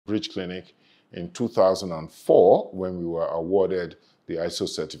Bridge Clinic in 2004, when we were awarded the ISO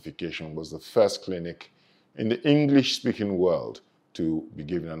certification, was the first clinic in the English-speaking world to be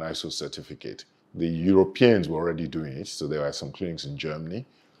given an ISO certificate. The Europeans were already doing it, so there were some clinics in Germany,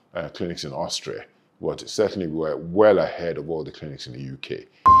 clinics in Austria, but certainly we were well ahead of all the clinics in the UK.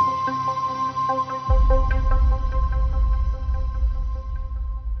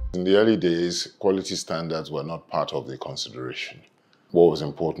 In the early days, quality standards were not part of the consideration. What was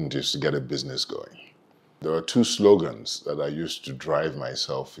important is to get a business going. There were two slogans that I used to drive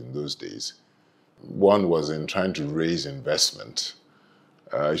myself in those days. One was in trying to raise investment.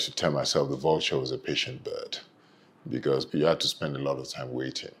 I used to tell myself the vulture was a patient bird because you had to spend a lot of time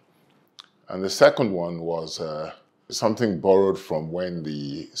waiting. And the second one was something borrowed from when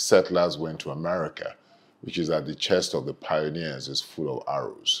the settlers went to America, which is that the chest of the pioneers is full of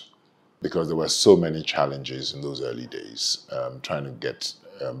arrows, because there were so many challenges in those early days trying to get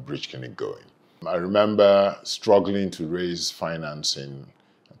Bridge Clinic going. I remember struggling to raise financing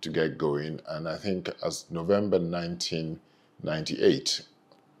to get going, and I think as November 1998,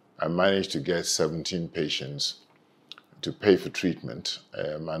 I managed to get 17 patients to pay for treatment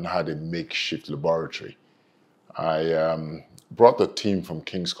and had a makeshift laboratory. I brought the team from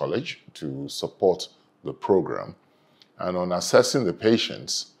King's College to support the program, and on assessing the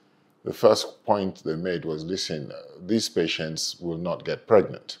patients, the first point they made was, listen, these patients will not get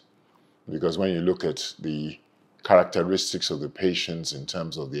pregnant, because when you look at the characteristics of the patients in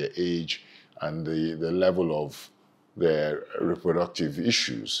terms of their age and the level of their reproductive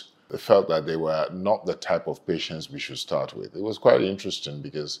issues, they felt that they were not the type of patients we should start with. It was quite interesting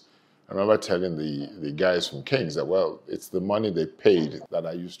because I remember telling the guys from King's that, well, it's the money they paid that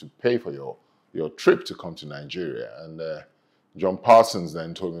I used to pay for your trip to come to Nigeria. And John Parsons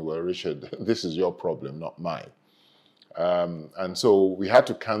then told me, well, Richard, this is your problem, not mine. And so we had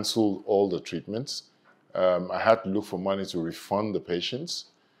to cancel all the treatments. I had to look for money to refund the patients.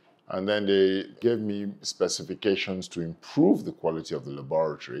 And then they gave me specifications to improve the quality of the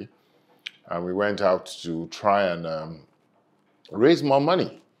laboratory. And we went out to try and raise more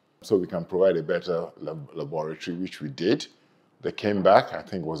money so we can provide a better laboratory, which we did. They came back, I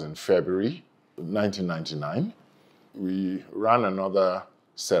think it was in February 1999. We ran another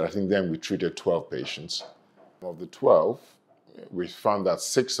set. I think then we treated 12 patients. Of the 12, we found that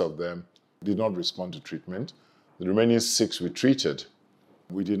 6 of them did not respond to treatment. The remaining 6 we treated,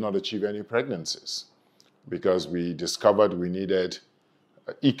 we did not achieve any pregnancies because we discovered we needed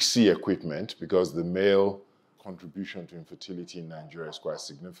ICSI equipment because the male contribution to infertility in Nigeria is quite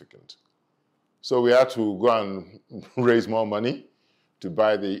significant. So we had to go and raise more money to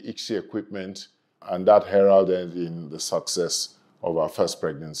buy the ICSI equipment, and that heralded in the success of our first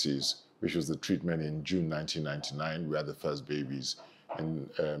pregnancies, which was the treatment in June 1999. We had the first babies in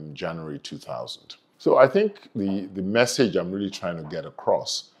January 2000. So I think the message I'm really trying to get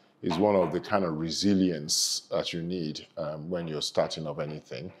across is one of the kind of resilience that you need when you're starting up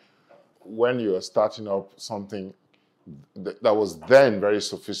anything. When you're starting up something that was then very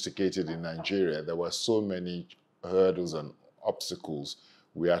sophisticated in Nigeria, there were so many hurdles and obstacles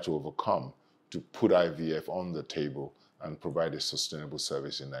we had to overcome to put IVF on the table and provide a sustainable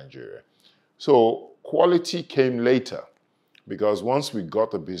service in Nigeria. So quality came later, because once we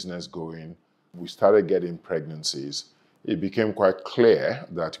got the business going, we started getting pregnancies. It became quite clear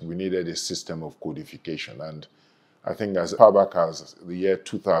that we needed a system of codification. And I think as far back as the year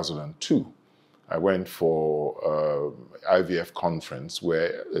 2002, I went for IVF conference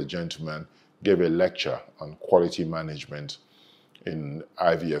where a gentleman gave a lecture on quality management in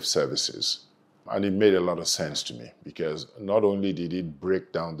IVF services. And it made a lot of sense to me because not only did it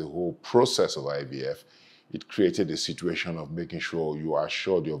break down the whole process of IVF, it created a situation of making sure you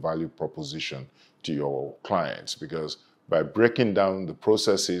assured your value proposition to your clients, because by breaking down the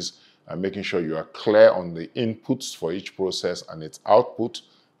processes and making sure you are clear on the inputs for each process and its output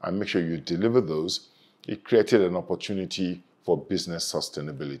and make sure you deliver those, it created an opportunity for business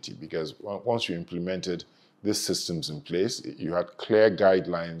sustainability, because once you implemented these systems in place, you had clear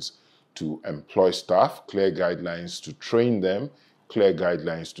guidelines to employ staff, clear guidelines to train them, clear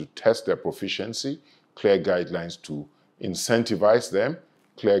guidelines to test their proficiency, clear guidelines to incentivize them,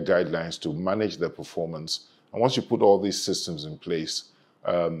 clear guidelines to manage their performance. And once you put all these systems in place,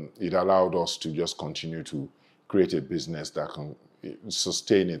 it allowed us to just continue to create a business that can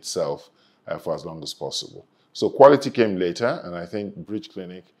sustain itself for as long as possible. So quality came later, and I think Bridge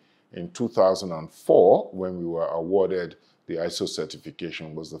Clinic in 2004, when we were awarded the ISO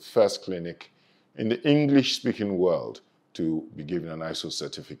certification, was the first clinic in the English-speaking world to be given an ISO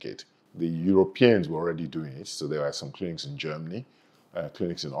certificate. The Europeans were already doing it, so there were some clinics in Germany,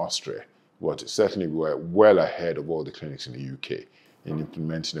 clinics in Austria, but certainly we're well ahead of all the clinics in the UK in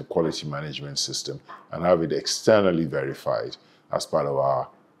implementing a quality management system and have it externally verified as part of our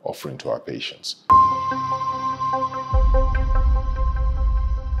offering to our patients.